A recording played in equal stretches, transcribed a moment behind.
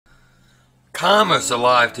Commerce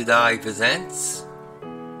Alive Today presents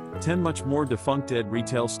 10 much more defunct dead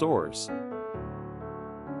retail stores.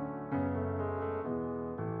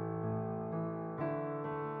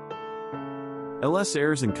 L.S.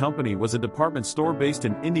 Ayres & Company was a department store based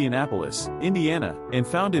in Indianapolis, Indiana, and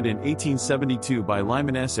founded in 1872 by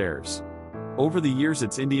Lyman S. Ayres. Over the years,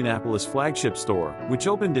 its Indianapolis flagship store, which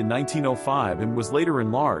opened in 1905 and was later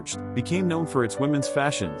enlarged, became known for its women's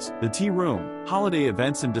fashions, the tea room, holiday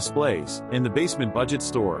events and displays, and the basement budget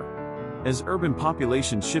store. As urban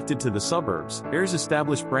populations shifted to the suburbs, Ayres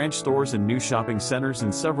established branch stores and new shopping centers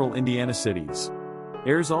in several Indiana cities.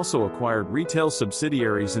 Ayres also acquired retail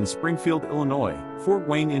subsidiaries in Springfield, Illinois, Fort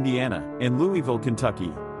Wayne, Indiana, and Louisville,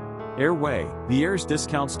 Kentucky. Airway, the Ayres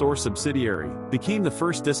discount store subsidiary, became the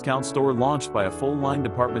first discount store launched by a full-line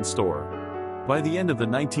department store. By the end of the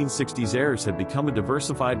 1960s, Ayres had become a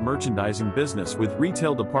diversified merchandising business with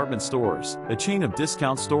retail department stores, a chain of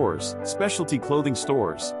discount stores, specialty clothing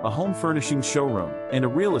stores, a home furnishing showroom, and a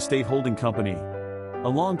real estate holding company. A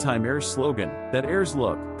longtime Ayres slogan, "That Ayres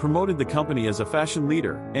look," promoted the company as a fashion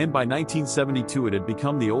leader, and by 1972 it had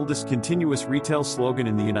become the oldest continuous retail slogan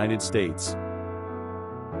in the United States.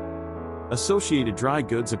 Associated Dry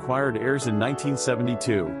Goods acquired Ayres in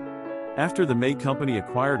 1972. After the May Company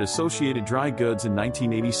acquired Associated Dry Goods in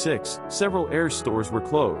 1986, several Ayres stores were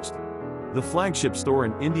closed. The flagship store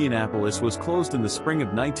in Indianapolis was closed in the spring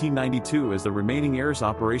of 1992 as the remaining Ayres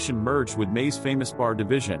operation merged with May's Famous Bar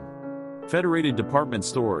division. Federated Department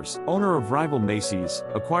Stores, owner of rival Macy's,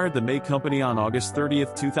 acquired the May Company on August 30,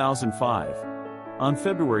 2005. On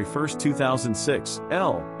February 1, 2006,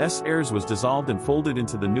 L.S. Ayres was dissolved and folded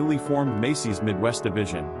into the newly formed Macy's Midwest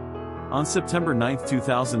division. On September 9,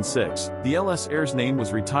 2006, the L.S. Ayres name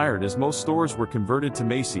was retired as most stores were converted to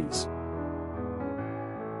Macy's.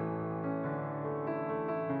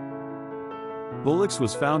 Bullock's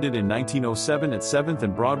was founded in 1907 at 7th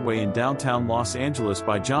and Broadway in downtown Los Angeles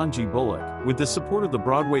by John G. Bullock, with the support of the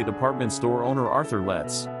Broadway department store owner Arthur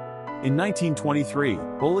Letts. In 1923,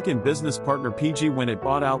 Bullock and business partner P.G. Winnett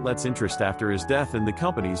bought out Letts' interest after his death and the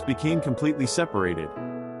companies became completely separated.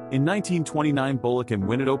 In 1929, Bullock and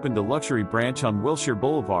Winnett opened a luxury branch on Wilshire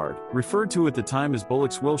Boulevard, referred to at the time as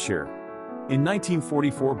Bullock's Wilshire. In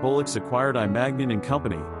 1944, Bullock's acquired I. Magnin &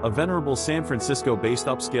 Company, a venerable San Francisco-based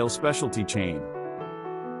upscale specialty chain.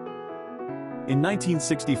 In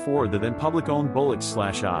 1964, the then public-owned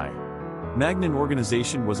Bullock's/I. Magnin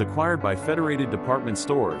organization was acquired by Federated Department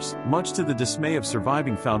Stores, much to the dismay of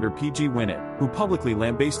surviving founder P.G. Winnett, who publicly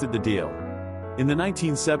lambasted the deal. In the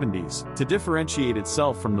 1970s, to differentiate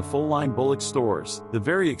itself from the full-line Bullock stores, the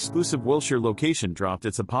very exclusive Wilshire location dropped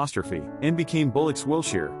its apostrophe and became Bullock's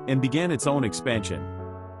Wilshire, and began its own expansion.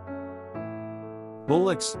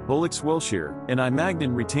 Bullock's Wilshire, and I.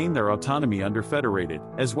 Magnin retained their autonomy under Federated,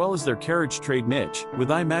 as well as their carriage trade niche, with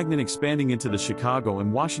I. Magnin expanding into the Chicago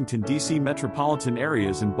and Washington, D.C. metropolitan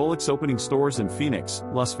areas and Bullock's opening stores in Phoenix,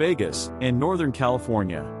 Las Vegas, and Northern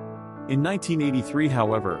California. In 1983,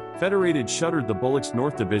 however, Federated shuttered the Bullock's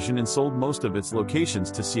North Division and sold most of its locations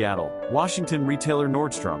to Seattle, Washington retailer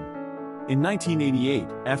Nordstrom. In 1988,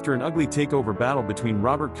 after an ugly takeover battle between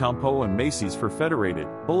Robert Campeau and Macy's for Federated,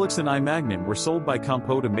 Bullock's and I. Magnin were sold by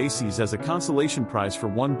Campeau to Macy's as a consolation prize for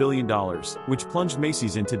 $1 billion, which plunged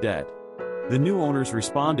Macy's into debt. The new owners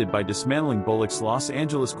responded by dismantling Bullock's Los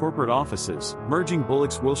Angeles corporate offices, merging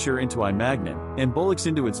Bullock's Wilshire into I. Magnin, and Bullock's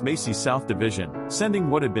into its Macy's South Division,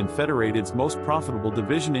 sending what had been Federated's most profitable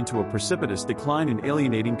division into a precipitous decline and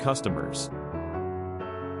alienating customers.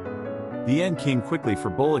 The end came quickly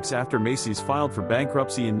for Bullock's after Macy's filed for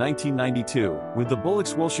bankruptcy in 1992, with the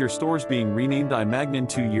Bullock's Wilshire stores being renamed I. Magnin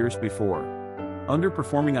 2 years before.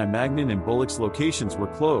 Underperforming I. Magnin and Bullock's locations were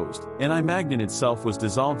closed, and I. Magnin itself was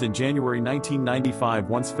dissolved in January 1995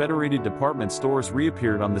 once Federated Department Stores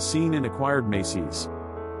reappeared on the scene and acquired Macy's.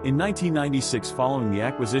 In 1996, following the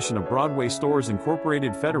acquisition of Broadway Stores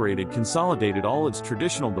Incorporated, Federated consolidated all its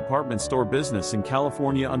traditional department store business in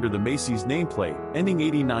California under the Macy's nameplate, ending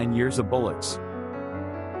 89 years of Bullock's.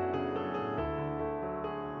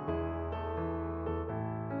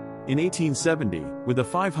 In 1870, with a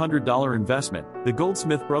 $500 investment, the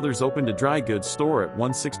Goldsmith brothers opened a dry goods store at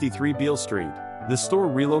 163 Beale Street. The store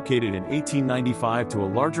relocated in 1895 to a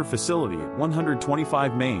larger facility at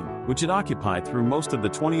 125 Main, which it occupied through most of the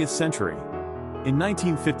 20th century. In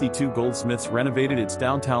 1952, Goldsmith's renovated its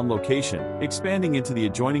downtown location, expanding into the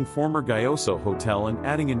adjoining former Gayoso Hotel and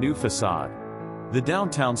adding a new facade. The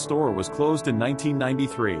downtown store was closed in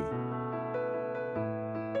 1993.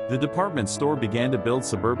 The department store began to build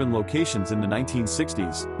suburban locations in the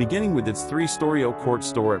 1960s, beginning with its three-story Oak Court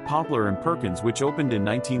store at Poplar and Perkins, which opened in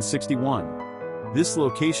 1961. This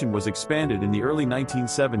location was expanded in the early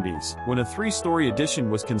 1970s, when a three-story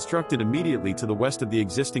addition was constructed immediately to the west of the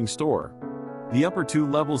existing store. The upper two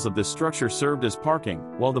levels of this structure served as parking,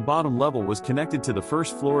 while the bottom level was connected to the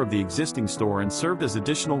first floor of the existing store and served as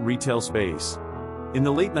additional retail space. In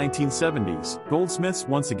the late 1970s, Goldsmith's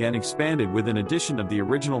once again expanded with an addition of the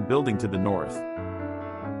original building to the north.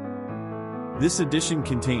 This addition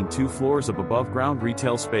contained 2 floors of above-ground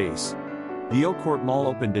retail space. The Eckerd Mall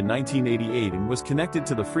opened in 1988 and was connected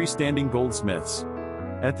to the freestanding Goldsmiths.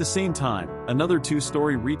 At the same time, another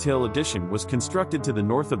 2-story retail addition was constructed to the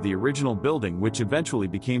north of the original building, which eventually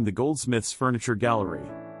became the Goldsmiths Furniture Gallery.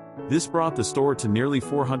 This brought the store to nearly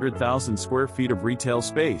 400,000 square feet of retail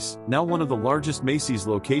space, now one of the largest Macy's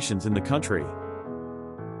locations in the country.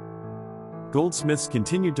 Goldsmiths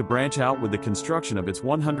continued to branch out with the construction of its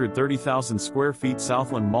 130,000 square feet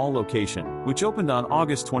Southland Mall location, which opened on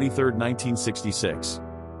August 23, 1966.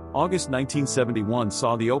 August 1971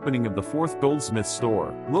 saw the opening of the 4th Goldsmith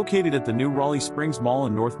store, located at the new Raleigh Springs Mall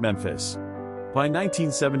in North Memphis. By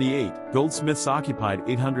 1978, Goldsmiths occupied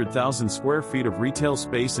 800,000 square feet of retail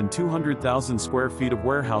space and 200,000 square feet of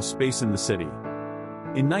warehouse space in the city.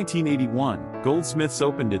 In 1981, Goldsmiths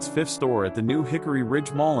opened its 5th store at the new Hickory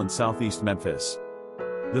Ridge Mall in southeast Memphis.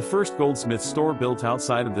 The first Goldsmith store built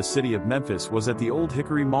outside of the city of Memphis was at the Old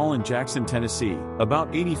Hickory Mall in Jackson, Tennessee,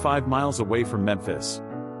 about 85 miles away from Memphis.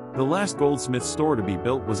 The last Goldsmith store to be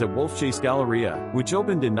built was at Wolfchase Galleria, which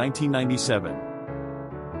opened in 1997.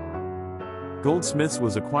 Goldsmiths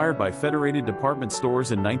was acquired by Federated Department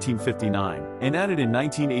Stores in 1959, and added in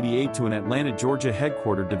 1988 to an Atlanta, Georgia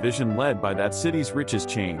headquartered division led by that city's richest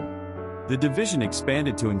chain. The division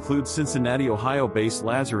expanded to include Cincinnati, Ohio-based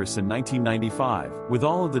Lazarus in 1995, with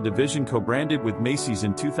all of the division co-branded with Macy's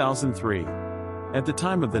in 2003. At the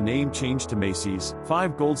time of the name change to Macy's,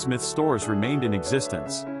 5 Goldsmith stores remained in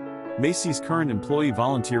existence. Macy's current employee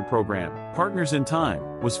volunteer program, Partners in Time,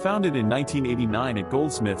 was founded in 1989 at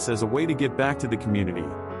Goldsmiths as a way to give back to the community.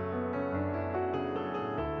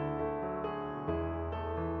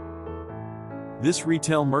 This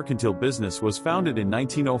retail mercantile business was founded in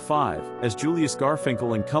 1905 as Julius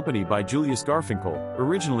Garfinckel and Company by Julius Garfinckel,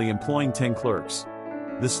 originally employing 10 clerks.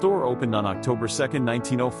 The store opened on October 2,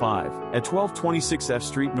 1905, at 1226 F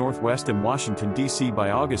Street Northwest in Washington, D.C.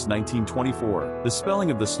 By August 1924, the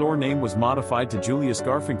spelling of the store name was modified to Julius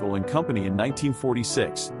Garfinckel and Company. In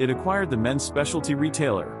 1946, it acquired the men's specialty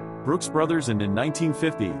retailer, Brooks Brothers, and in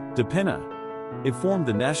 1950, DePina. It formed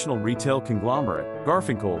the national retail conglomerate,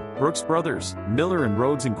 Garfinckel, Brooks Brothers, Miller &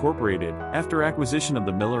 Rhodes Incorporated, after acquisition of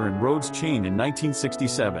the Miller & Rhodes chain in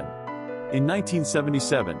 1967. In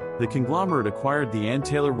 1977, the conglomerate acquired the Ann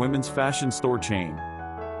Taylor women's fashion store chain.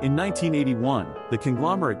 In 1981, the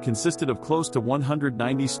conglomerate consisted of close to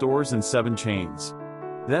 190 stores and 7 chains.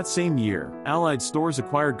 That same year, Allied Stores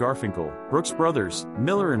acquired Garfinckel, Brooks Brothers,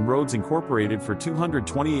 Miller & Rhodes Incorporated for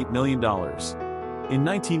 $228 million. In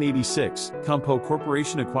 1986, Compo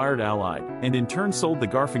Corporation acquired Allied, and in turn sold the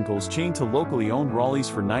Garfinkel's chain to locally owned Raleigh's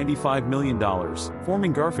for $95 million,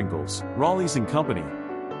 forming Garfinkel's, Raleigh's & Company.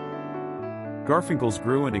 Garfinkel's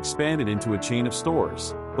grew and expanded into a chain of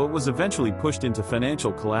stores, but was eventually pushed into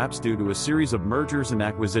financial collapse due to a series of mergers and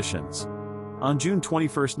acquisitions. On June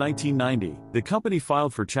 21, 1990, the company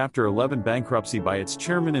filed for Chapter 11 bankruptcy by its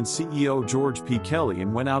chairman and CEO George P. Kelly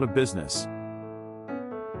and went out of business.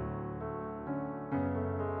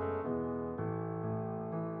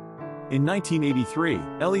 In 1983,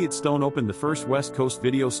 Elliott Stone opened the first West Coast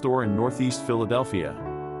video store in Northeast Philadelphia.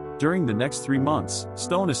 During the next 3 months,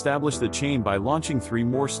 Stone established the chain by launching 3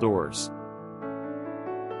 more stores.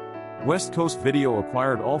 West Coast Video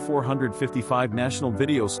acquired all 455 national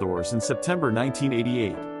video stores in September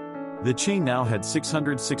 1988. The chain now had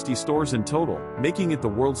 660 stores in total, making it the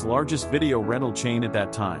world's largest video rental chain at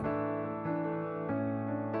that time.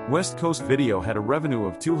 West Coast Video had a revenue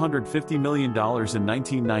of $250 million in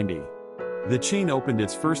 1990. The chain opened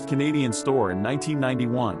its first Canadian store in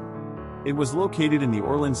 1991. It was located in the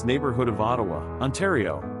Orleans neighborhood of Ottawa,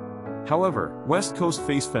 Ontario. However, West Coast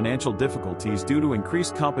faced financial difficulties due to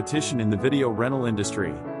increased competition in the video rental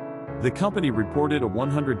industry. The company reported a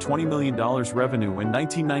 $120 million revenue in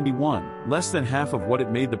 1991, less than half of what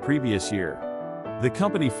it made the previous year. The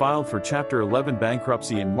company filed for Chapter 11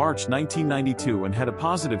 bankruptcy in March 1992 and had a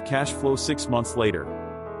positive cash flow 6 months later.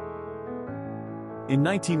 In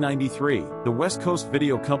 1993, the West Coast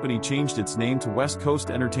Video Company changed its name to West Coast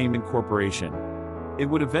Entertainment Corporation. It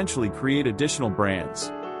would eventually create additional brands.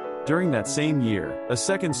 During that same year, a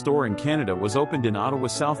second store in Canada was opened in Ottawa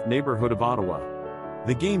South neighborhood of Ottawa.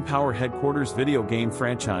 The Game Power headquarters video game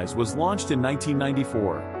franchise was launched in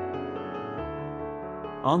 1994.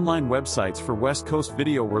 Online websites for West Coast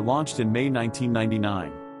Video were launched in May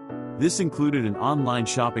 1999. This included an online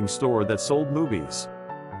shopping store that sold movies.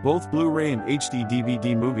 Both Blu-ray and HD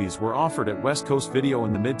DVD movies were offered at West Coast Video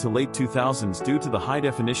in the mid to late 2000s due to the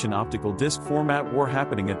high-definition optical disc format war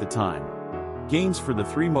happening at the time. Games for the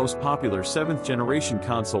three most popular 7th-generation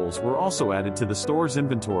consoles were also added to the store's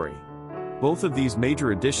inventory. Both of these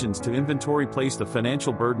major additions to inventory placed a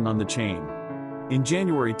financial burden on the chain. In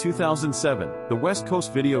January 2007, the West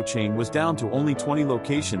Coast Video chain was down to only 20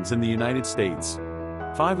 locations in the United States.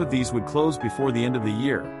 5 of these would close before the end of the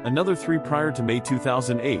year, another 3 prior to May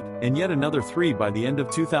 2008, and yet another 3 by the end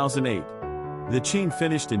of 2008. The chain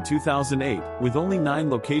finished in 2008, with only 9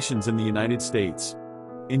 locations in the United States.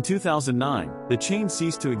 In 2009, the chain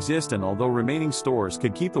ceased to exist, and although remaining stores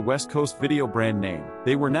could keep the West Coast Video brand name,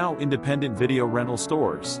 they were now independent video rental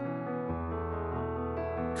stores.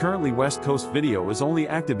 Currently, West Coast Video is only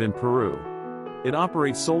active in Peru. It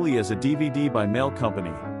operates solely as a DVD by mail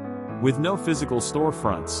company, with no physical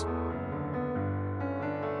storefronts.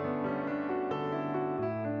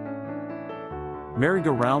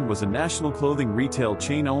 Merry-Go-Round was a national clothing retail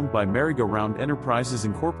chain owned by Merry-Go-Round Enterprises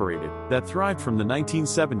Incorporated that thrived from the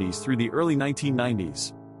 1970s through the early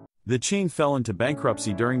 1990s. The chain fell into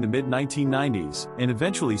bankruptcy during the mid-1990s and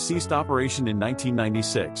eventually ceased operation in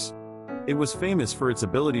 1996. It was famous for its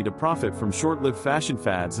ability to profit from short-lived fashion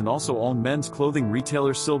fads and also owned men's clothing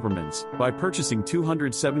retailer Silverman's by purchasing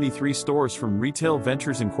 273 stores from Retail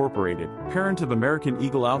Ventures Incorporated, parent of American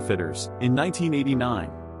Eagle Outfitters, in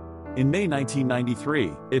 1989. In May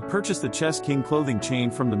 1993, it purchased the Chess King clothing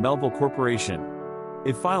chain from the Melville Corporation.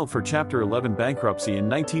 It filed for Chapter 11 bankruptcy in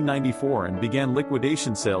 1994 and began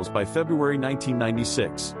liquidation sales by February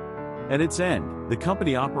 1996. At its end, the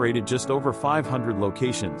company operated just over 500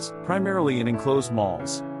 locations, primarily in enclosed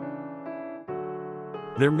malls.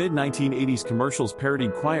 Their mid-1980s commercials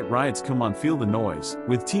parodied quiet rides. Come on, feel the noise,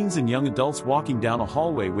 with teens and young adults walking down a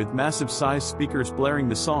hallway with massive-sized speakers blaring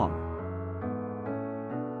the song.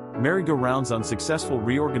 Merry-Go-Round's unsuccessful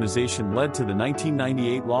reorganization led to the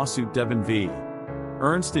 1998 lawsuit Devon v.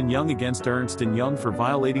 Ernst & Young against Ernst & Young for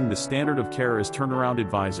violating the standard of care as turnaround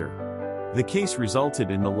advisor. The case resulted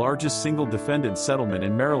in the largest single defendant settlement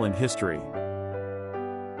in Maryland history.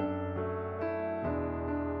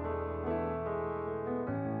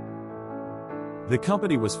 The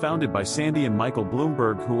company was founded by Sandy and Michael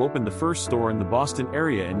Bloomberg, who opened the first store in the Boston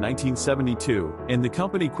area in 1972, and the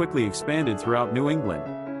company quickly expanded throughout New England.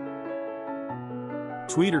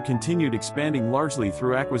 Tweeter continued expanding largely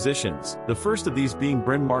through acquisitions, the first of these being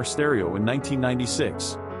Bryn Mawr Stereo in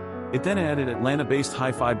 1996. It then added Atlanta-based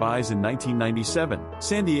Hi-Fi Buys in 1997,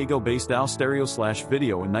 San Diego-based Al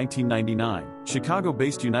Stereo/Video in 1999,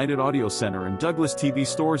 Chicago-based United Audio Center and Douglas TV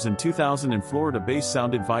Stores in 2000, and Florida-based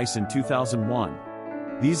Sound Advice in 2001.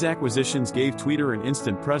 These acquisitions gave Tweeter an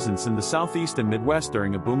instant presence in the Southeast and Midwest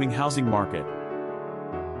during a booming housing market.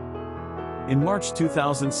 In March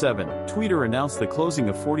 2007, Tweeter announced the closing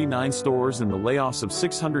of 49 stores and the layoffs of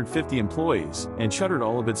 650 employees, and shuttered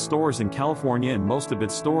all of its stores in California and most of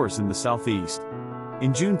its stores in the Southeast.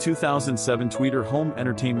 In June 2007, Tweeter Home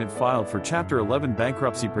Entertainment filed for Chapter 11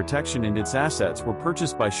 bankruptcy protection, and its assets were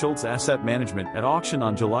purchased by Schultz Asset Management at auction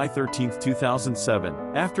on July 13, 2007,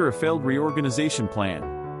 after a failed reorganization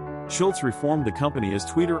plan. Schultz reformed the company as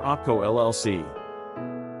Tweeter OpCo LLC.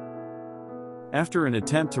 After an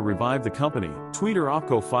attempt to revive the company, Tweeter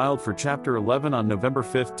OpCo filed for Chapter 11 on November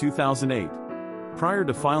 5, 2008. Prior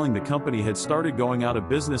to filing, the company had started going out of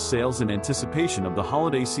business sales in anticipation of the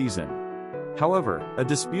holiday season. However, a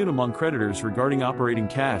dispute among creditors regarding operating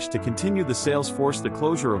cash to continue the sales forced the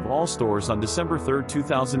closure of all stores on December 3,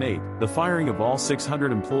 2008, the firing of all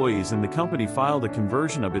 600 employees, and the company filed a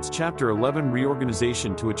conversion of its Chapter 11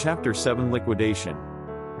 reorganization to a Chapter 7 liquidation.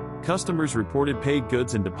 Customers reported paid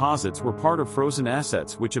goods and deposits were part of frozen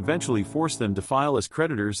assets, which eventually forced them to file as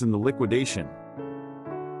creditors in the liquidation.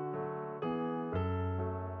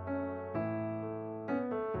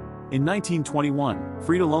 In 1921,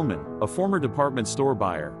 Frida Loehmann, a former department store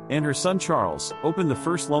buyer, and her son Charles, opened the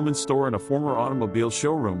first Loehmann store in a former automobile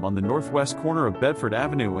showroom on the northwest corner of Bedford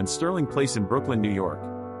Avenue and Sterling Place in Brooklyn, New York.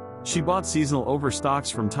 She bought seasonal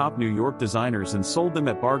overstocks from top New York designers and sold them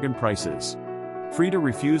at bargain prices. Frida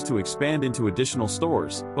refused to expand into additional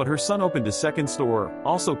stores, but her son opened a second store,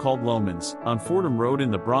 also called Loehmann's, on Fordham Road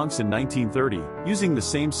in the Bronx in 1930, using the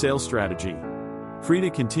same sales strategy. Frida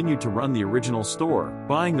continued to run the original store,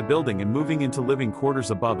 buying the building and moving into living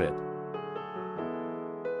quarters above it.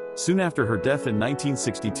 Soon after her death in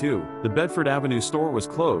 1962, the Bedford Avenue store was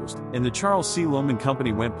closed, and the Charles C. Loehmann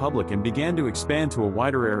Company went public and began to expand to a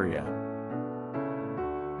wider area.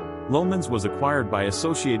 Loehmann's was acquired by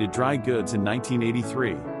Associated Dry Goods in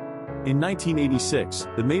 1983. In 1986,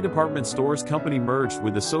 the May Department Stores Company merged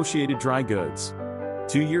with Associated Dry Goods.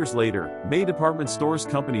 2 years later, May Department Stores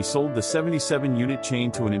Company sold the 77-unit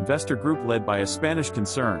chain to an investor group led by a Spanish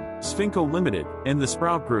concern, Sfinco Limited, and the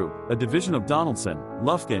Sprout Group, a division of Donaldson,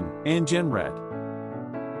 Lufkin, and Jenred.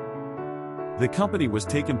 The company was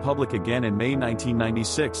taken public again in May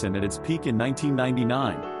 1996, and at its peak in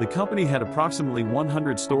 1999, the company had approximately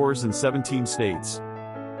 100 stores in 17 states.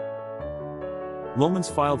 Loehmann's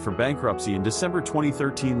filed for bankruptcy in December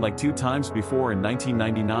 2013 like 2 times before in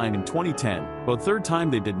 1999 and 2010, but third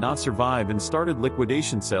time they did not survive and started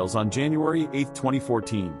liquidation sales on January 8,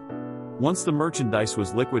 2014. Once the merchandise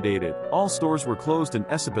was liquidated, all stores were closed and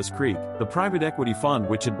Esopus Creek, the private equity fund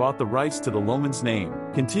which had bought the rights to the Loehmann's name,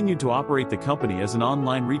 continued to operate the company as an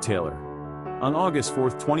online retailer. On August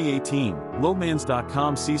 4, 2018,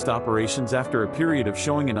 Loehmanns.com ceased operations after a period of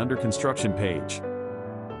showing an under construction page.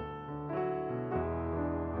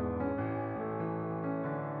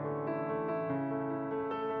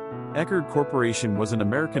 Eckerd Corporation was an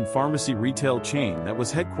American pharmacy retail chain that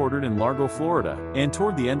was headquartered in Largo, Florida, and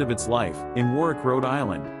toward the end of its life, in Warwick, Rhode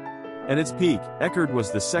Island. At its peak, Eckerd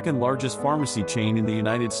was the second largest pharmacy chain in the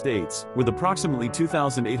United States, with approximately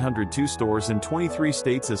 2,802 stores in 23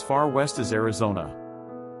 states as far west as Arizona.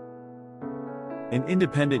 An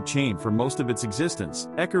independent chain for most of its existence,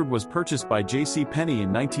 Eckerd was purchased by J.C. Penney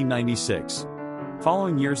in 1996.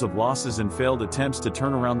 Following years of losses and failed attempts to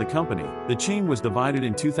turn around the company, the chain was divided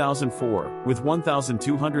in 2004, with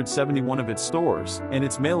 1,271 of its stores, and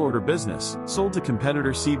its mail-order business, sold to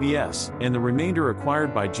competitor CVS, and the remainder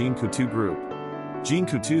acquired by Jean Coutu Group. Jean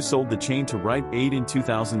Coutu sold the chain to Rite Aid in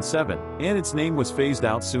 2007, and its name was phased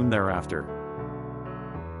out soon thereafter.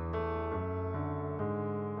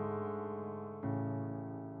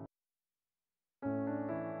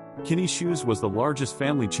 Kinney Shoes was the largest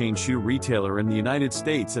family chain shoe retailer in the United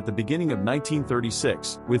States at the beginning of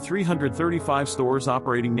 1936, with 335 stores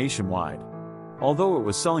operating nationwide. Although it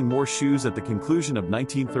was selling more shoes at the conclusion of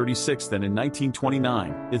 1936 than in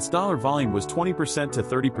 1929, its dollar volume was 20% to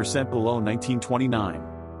 30% below 1929.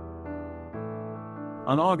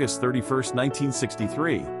 On August 31,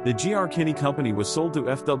 1963, the G.R. Kinney Company was sold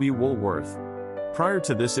to F.W. Woolworth. Prior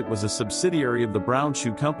to this, it was a subsidiary of the Brown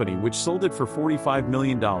Shoe Company, which sold it for $45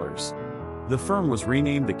 million. The firm was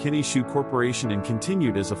renamed the Kinney Shoe Corporation and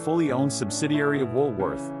continued as a fully owned subsidiary of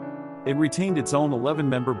Woolworth. It retained its own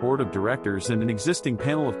 11-member board of directors and an existing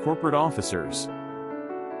panel of corporate officers.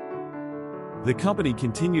 The company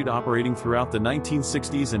continued operating throughout the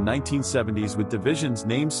 1960s and 1970s with divisions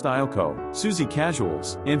named Styleco, Suzy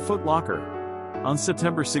Casuals, and Foot Locker. On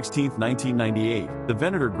September 16, 1998, the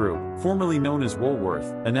Venator Group, formerly known as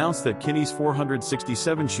Woolworth, announced that Kinney's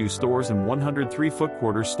 467 shoe stores and 103 Foot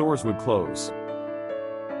Quarters stores would close.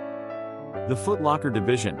 The Foot Locker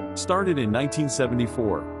division, started in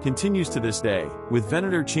 1974, continues to this day, with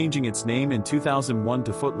Venator changing its name in 2001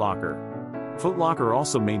 to Foot Locker. Foot Locker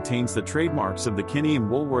also maintains the trademarks of the Kinney and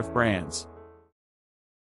Woolworth brands.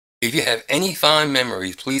 If you have any fond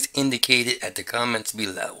memories, please indicate it at the comments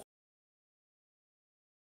below.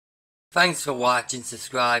 Thanks for watching,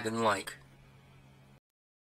 subscribe, and like.